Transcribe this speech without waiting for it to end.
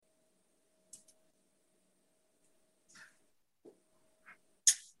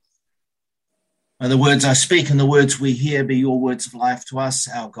May the words I speak and the words we hear be your words of life to us,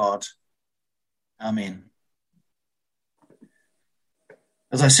 our God. Amen.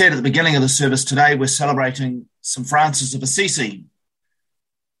 As I said at the beginning of the service today, we're celebrating St. Francis of Assisi.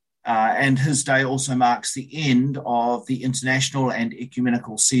 And his day also marks the end of the international and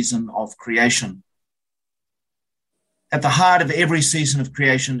ecumenical season of creation. At the heart of every season of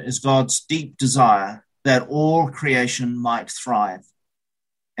creation is God's deep desire that all creation might thrive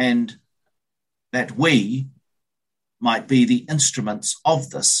and that we might be the instruments of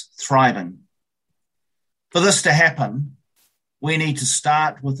this thriving. For this to happen, we need to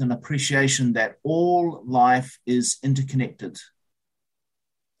start with an appreciation that all life is interconnected.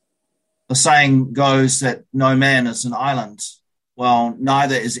 The saying goes that no man is an island. Well,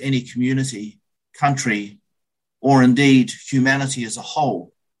 neither is any community, country, or indeed humanity as a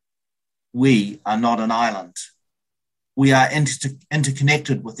whole. We are not an island. We are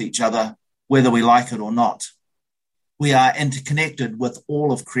interconnected with each other, whether we like it or not. We are interconnected with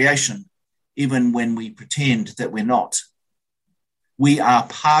all of creation, even when we pretend that we're not. We are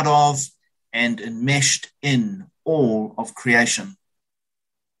part of and enmeshed in all of creation.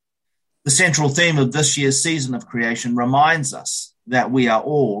 The central theme of this year's season of creation reminds us that we are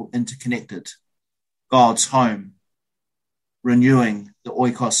all interconnected. God's home, renewing the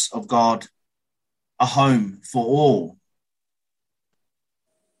oikos of God, a home for all.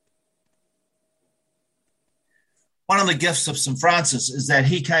 One of the gifts of St. Francis is that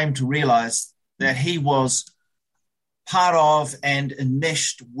he came to realize that he was part of and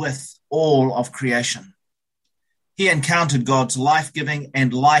enmeshed with all of creation. He encountered God's life-giving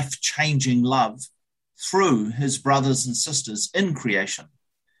and life-changing love through his brothers and sisters in creation.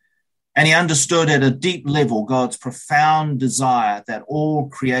 And he understood at a deep level God's profound desire that all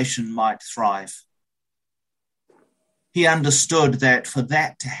creation might thrive. He understood that for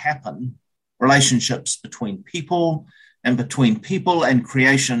that to happen, relationships between people and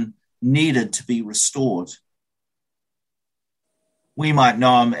creation needed to be restored. We might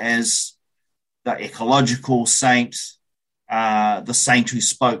know him as the ecological saint, the saint who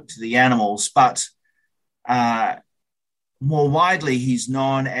spoke to the animals, but more widely, he's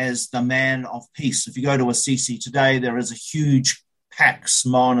known as the man of peace. If you go to Assisi today, there is a huge pax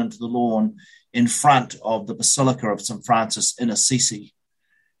mown into the lawn in front of the Basilica of St. Francis in Assisi.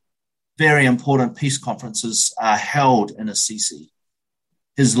 Very important peace conferences are held in Assisi.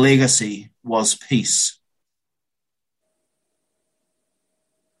 His legacy was peace.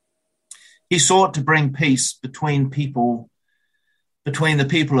 He sought to bring peace between the people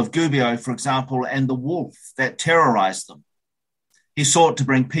of Gubbio, for example, and the wolf that terrorized them. He sought to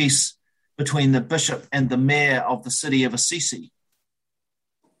bring peace between the bishop and the mayor of the city of Assisi.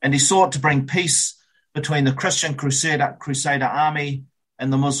 And he sought to bring peace between the Christian Crusader army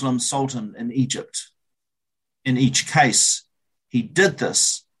and the Muslim Sultan in Egypt. In each case, he did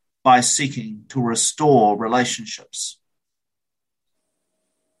this by seeking to restore relationships.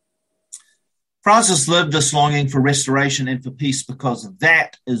 Francis lived this longing for restoration and for peace because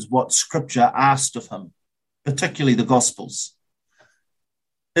that is what Scripture asked of him, particularly the Gospels.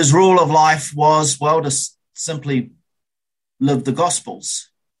 His rule of life was, well, to simply live the Gospels.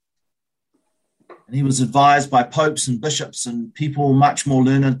 And he was advised by popes and bishops and people much more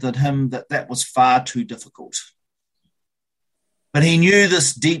learned than him that that was far too difficult. But he knew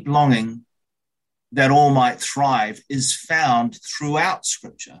this deep longing that all might thrive is found throughout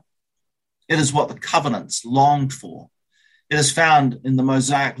Scripture. It is what the covenants longed for. It is found in the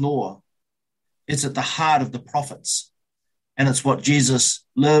Mosaic law. It's at the heart of the prophets. And it's what Jesus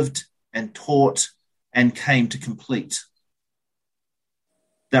lived and taught and came to complete.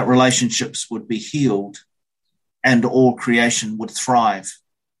 That relationships would be healed and all creation would thrive.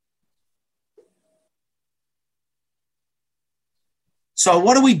 So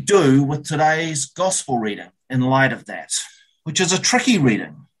what do we do with today's gospel reading in light of that, which is a tricky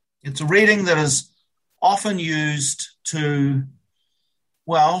reading? It's a reading that is often used to,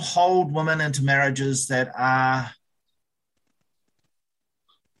 well, hold women into marriages that are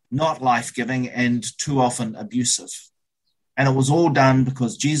not life-giving and too often abusive. And it was all done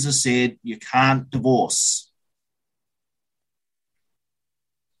because Jesus said you can't divorce.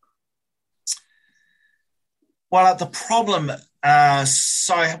 Well, the problem,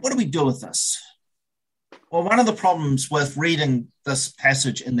 so what do we do with this? Well, one of the problems with reading this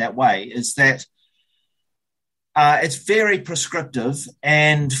passage in that way is that it's very prescriptive,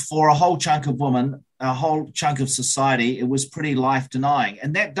 and for a whole chunk of women, a whole chunk of society, it was pretty life-denying.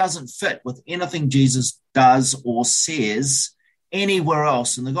 And that doesn't fit with anything Jesus does or says anywhere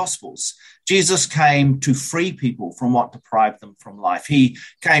else in the Gospels. Jesus came to free people from what deprived them from life. He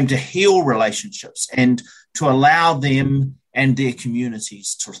came to heal relationships and to allow them and their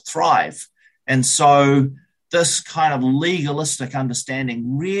communities to thrive. And so this kind of legalistic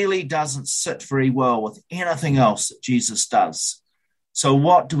understanding really doesn't sit very well with anything else that Jesus does. So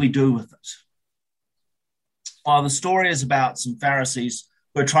what do we do with it? Well, the story is about some Pharisees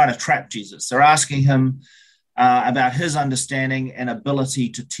who are trying to trap Jesus. They're asking him about his understanding and ability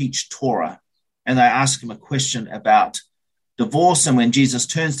to teach Torah. And they ask him a question about divorce. And when Jesus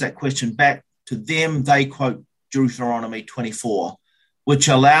turns that question back to them, they quote Deuteronomy 24, which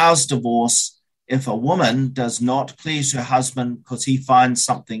allows divorce if a woman does not please her husband because he finds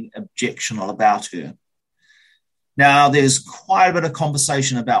something objectionable about her. Now, there's quite a bit of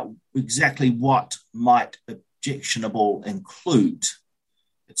conversation about exactly what might objectionable include.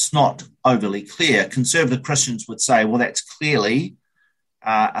 It's not overly clear. Conservative Christians would say, well, that's clearly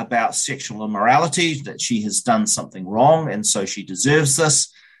about sexual immorality, that she has done something wrong, and so she deserves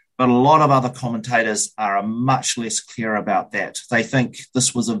this. But a lot of other commentators are much less clear about that. They think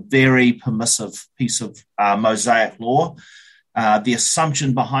this was a very permissive piece of Mosaic law. The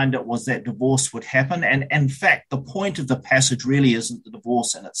assumption behind it was that divorce would happen. And in fact, the point of the passage really isn't the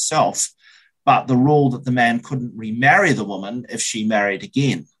divorce in itself, but the rule that the man couldn't remarry the woman if she married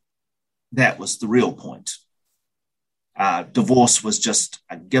again. That was the real point. Divorce was just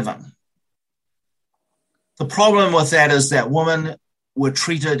a given. The problem with that is that women were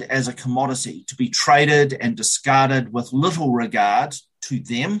treated as a commodity to be traded and discarded with little regard to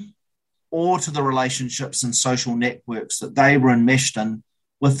them or to the relationships and social networks that they were enmeshed in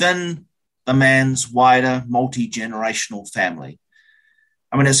within the man's wider multi-generational family.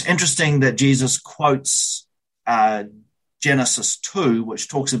 I mean, it's interesting that Jesus quotes Genesis 2, which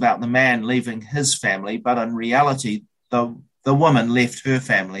talks about the man leaving his family, but in reality, the woman left her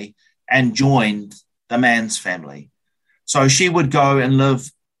family and joined the man's family. So she would go and live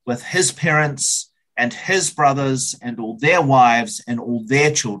with his parents and his brothers and all their wives and all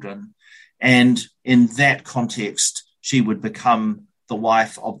their children. And in that context, she would become the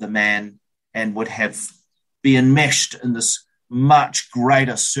wife of the man and would be enmeshed in this much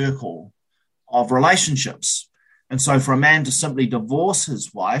greater circle of relationships. And so for a man to simply divorce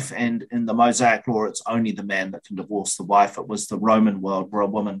his wife, and in the Mosaic law, it's only the man that can divorce the wife. It was the Roman world where a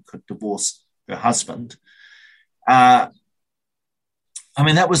woman could divorce her husband. That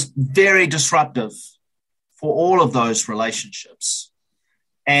was very disruptive for all of those relationships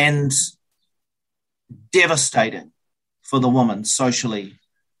and devastating for the woman socially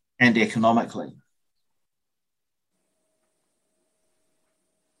and economically.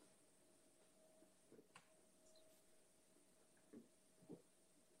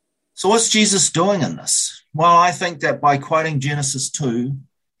 So what's Jesus doing in this? Well, I think that by quoting Genesis 2,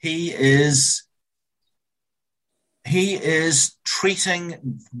 he is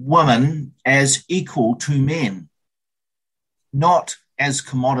treating women as equal to men, not as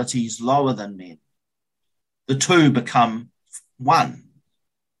commodities lower than men. The two become one,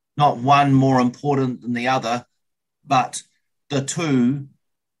 not one more important than the other, but the two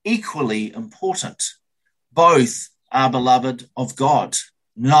equally important. Both are beloved of God.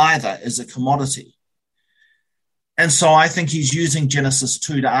 Neither is a commodity. And so I think he's using Genesis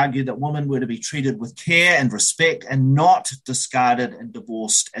 2 to argue that women were to be treated with care and respect and not discarded and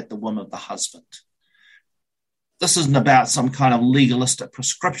divorced at the whim of the husband. This isn't about some kind of legalistic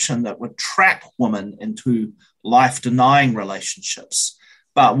prescription that would trap women into life-denying relationships,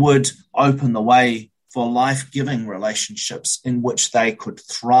 but would open the way for life-giving relationships in which they could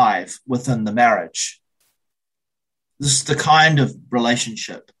thrive within the marriage. This is the kind of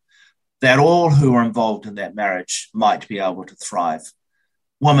relationship that all who are involved in that marriage might be able to thrive.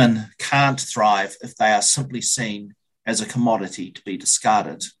 Women can't thrive if they are simply seen as a commodity to be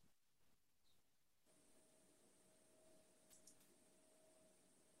discarded.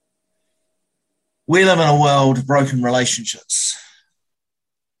 We live in a world of broken relationships.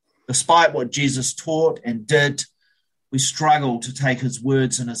 Despite what Jesus taught and did, we struggle to take his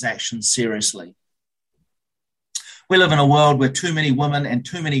words and his actions seriously. We live in a world where too many women and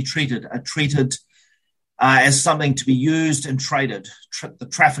too many are treated as something to be used and traded. The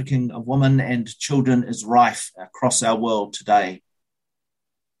trafficking of women and children is rife across our world today.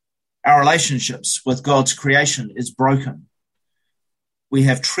 Our relationships with God's creation is broken. We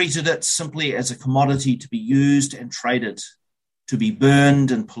have treated it simply as a commodity to be used and traded, to be burned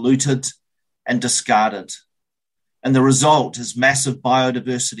and polluted and discarded. And the result is massive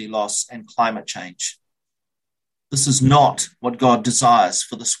biodiversity loss and climate change. This is not what God desires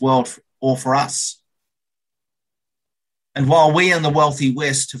for this world or for us. And while we in the wealthy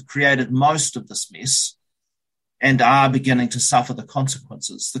West have created most of this mess and are beginning to suffer the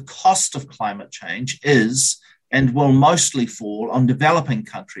consequences, the cost of climate change is and will mostly fall on developing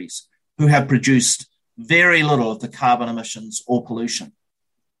countries who have produced very little of the carbon emissions or pollution.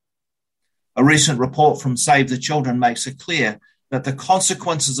 A recent report from Save the Children makes it clear that the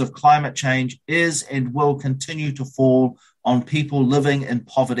consequences of climate change is and will continue to fall on people living in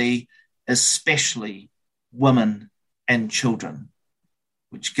poverty, especially women and children,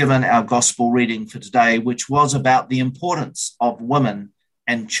 which, given our gospel reading for today, which was about the importance of women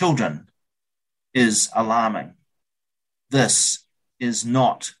and children, is alarming. This is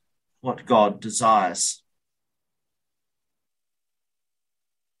not what God desires.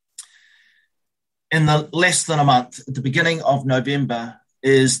 In the less than a month, at the beginning of November,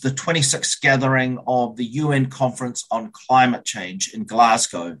 is the 26th gathering of the UN Conference on Climate Change in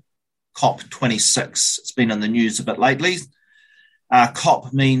Glasgow, COP26. It's been in the news a bit lately.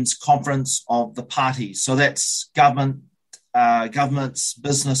 COP means Conference of the Parties. So that's governments,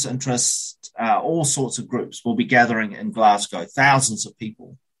 business interests, all sorts of groups will be gathering in Glasgow, thousands of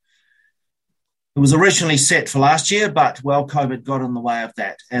people. It was originally set for last year, but, well, COVID got in the way of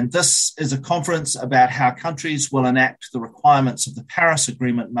that. And this is a conference about how countries will enact the requirements of the Paris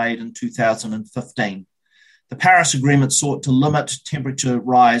Agreement made in 2015. The Paris Agreement sought to limit temperature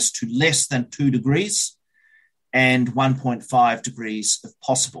rise to less than 2 degrees and 1.5 degrees if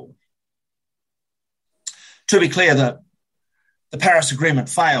possible. To be clear, the Paris Agreement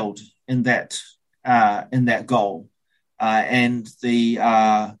failed in that goal, and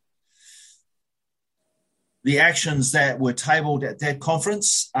the actions that were tabled at that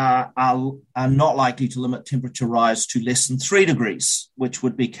conference are not likely to limit temperature rise to less than 3 degrees, which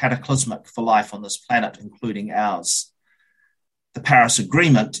would be cataclysmic for life on this planet, including ours. The Paris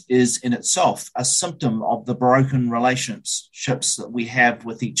Agreement is in itself a symptom of the broken relationships that we have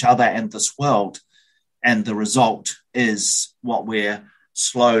with each other and this world, and the result is what we're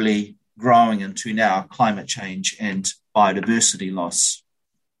slowly growing into now, climate change and biodiversity loss.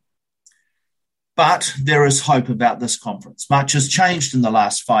 But there is hope about this conference. Much has changed in the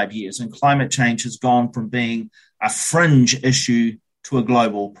last 5 years, and climate change has gone from being a fringe issue to a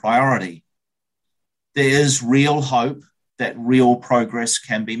global priority. There is real hope that real progress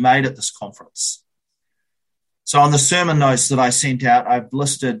can be made at this conference. So on the sermon notes that I sent out, I've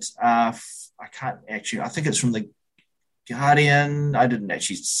listed, I think it's from the Guardian. I didn't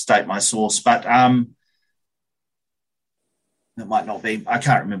actually state my source, but it might not be. I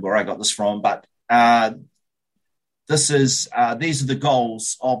can't remember where I got this from, but these are the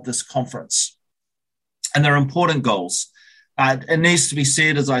goals of this conference, and they're important goals. It needs to be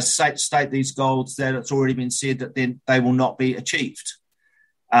said, as I state these goals, that it's already been said that they will not be achieved,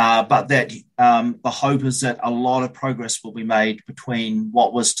 but that the hope is that a lot of progress will be made between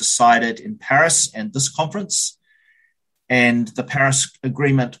what was decided in Paris and this conference. And the Paris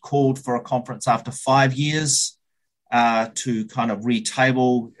Agreement called for a conference after 5 years to kind of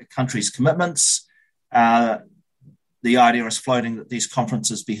retable countries' commitments. The idea is floating that these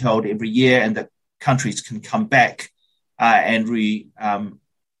conferences be held every year and that countries can come back and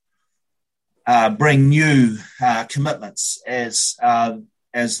bring new commitments as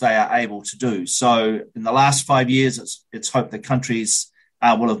they are able to do. So in the last 5 years, it's hoped that countries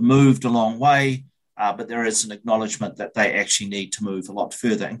will have moved a long way, but there is an acknowledgement that they actually need to move a lot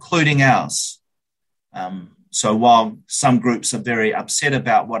further, including ours. So while some groups are very upset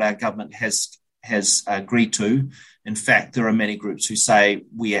about what our government has agreed to, in fact, there are many groups who say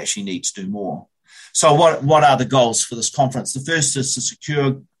we actually need to do more. So what are the goals for this conference? The first is to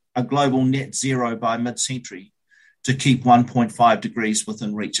secure a global net zero by mid-century to keep 1.5 degrees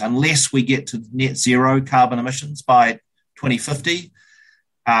within reach. Unless we get to net zero carbon emissions by 2050,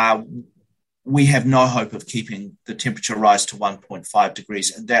 we have no hope of keeping the temperature rise to 1.5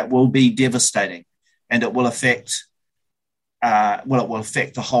 degrees, and that will be devastating. And it will affect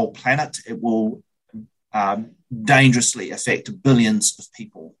the whole planet. It will dangerously affect billions of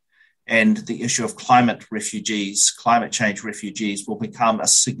people. And the issue of climate change refugees will become a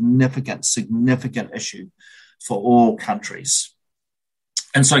significant issue for all countries.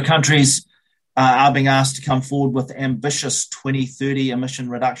 And so countries are being asked to come forward with ambitious 2030 emission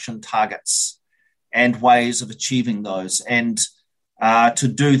reduction targets and ways of achieving those. And to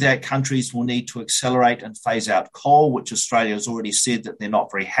do that, countries will need to accelerate and phase out coal, which Australia has already said that they're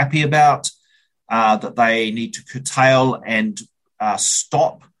not very happy about, that they need to curtail and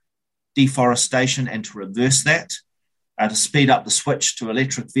stop deforestation and to reverse that, to speed up the switch to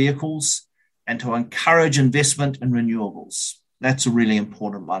electric vehicles and to encourage investment in renewables. That's a really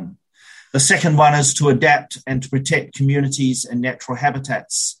important one. The second one is to adapt and to protect communities and natural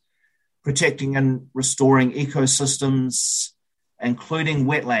habitats, protecting and restoring ecosystems, including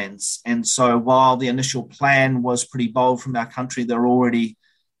wetlands. And so while the initial plan was pretty bold from our country, they're already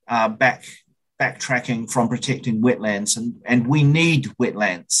backtracking from protecting wetlands. And we need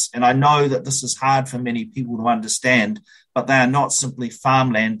wetlands. And I know that this is hard for many people to understand, but they are not simply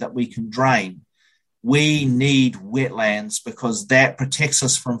farmland that we can drain. We need wetlands because that protects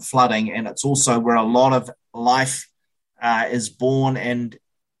us from flooding, and it's also where a lot of life is born and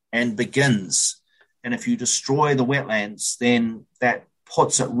begins. And if you destroy the wetlands, then that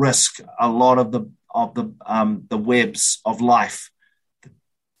puts at risk a lot of the webs of life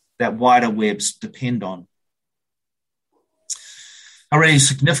that wider webs depend on. A really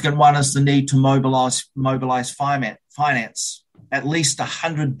significant one is the need to mobilize finance. At least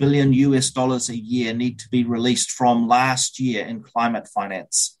 $100 billion a year need to be released from last year in climate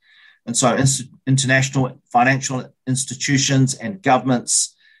finance. And so international financial institutions and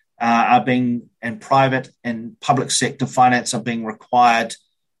governments and private and public sector finance are being required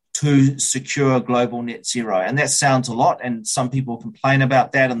to secure global net zero. And that sounds a lot, and some people complain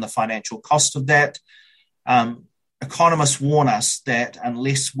about that and the financial cost of that. Economists warn us that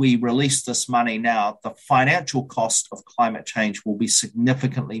unless we release this money now, the financial cost of climate change will be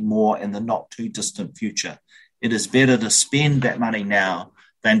significantly more in the not too distant future. It is better to spend that money now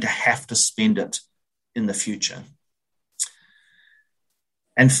than to have to spend it in the future.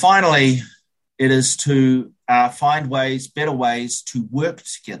 And finally, it is to find better ways to work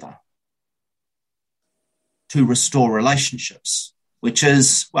together to restore relationships, which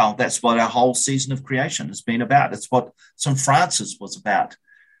is, well, that's what our whole season of creation has been about. It's what St. Francis was about.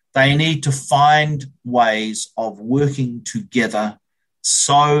 They need to find ways of working together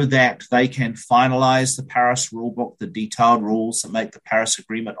so that they can finalize the Paris rulebook, the detailed rules that make the Paris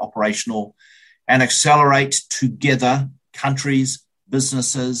Agreement operational, and accelerate together countries,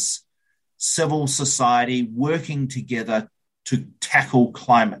 businesses, civil society working together to tackle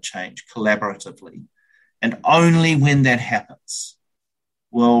climate change collaboratively. And only when that happens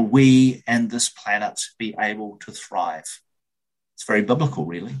will we and this planet be able to thrive. It's very biblical,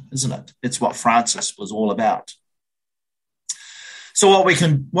 really, isn't it? It's what Francis was all about. So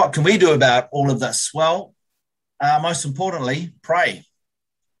what can we do about all of this? Well, most importantly, pray.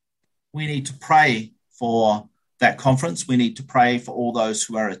 We need to pray for that conference. We need to pray for all those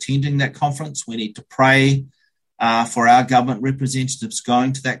who are attending that conference. We need to pray for our government representatives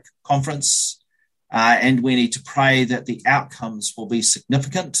going to that conference. And we need to pray that the outcomes will be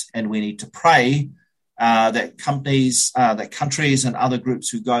significant. And we need to pray that countries and other groups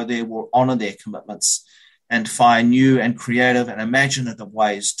who go there will honour their commitments and find new and creative and imaginative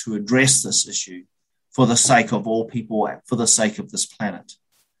ways to address this issue for the sake of all people, for the sake of this planet.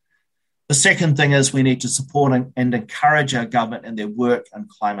 The second thing is we need to support and encourage our government in their work on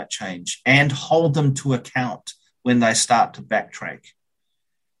climate change and hold them to account when they start to backtrack.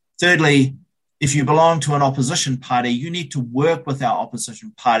 Thirdly, if you belong to an opposition party, you need to work with our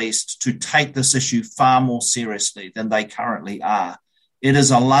opposition parties to take this issue far more seriously than they currently are. It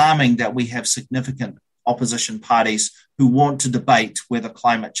is alarming that we have significant opposition parties who want to debate whether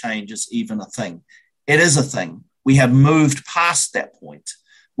climate change is even a thing. It is a thing. We have moved past that point.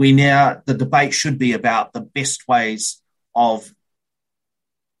 The debate should be about the best ways of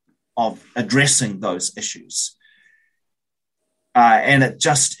addressing those issues. And it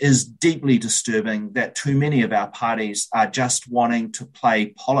just is deeply disturbing that too many of our parties are just wanting to play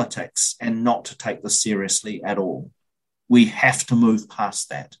politics and not to take this seriously at all. We have to move past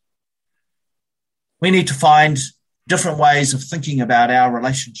that. We need to find different ways of thinking about our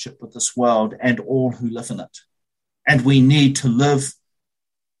relationship with this world and all who live in it. And we need to live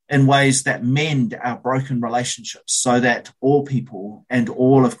in ways that mend our broken relationships so that all people and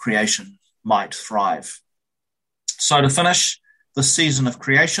all of creation might thrive. So to finish the season of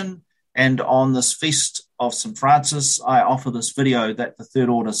creation, and on this feast of St. Francis, I offer this video that the Third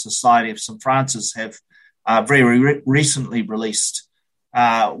Order Society of St. Francis have very recently released,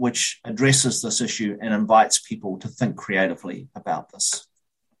 which addresses this issue and invites people to think creatively about this.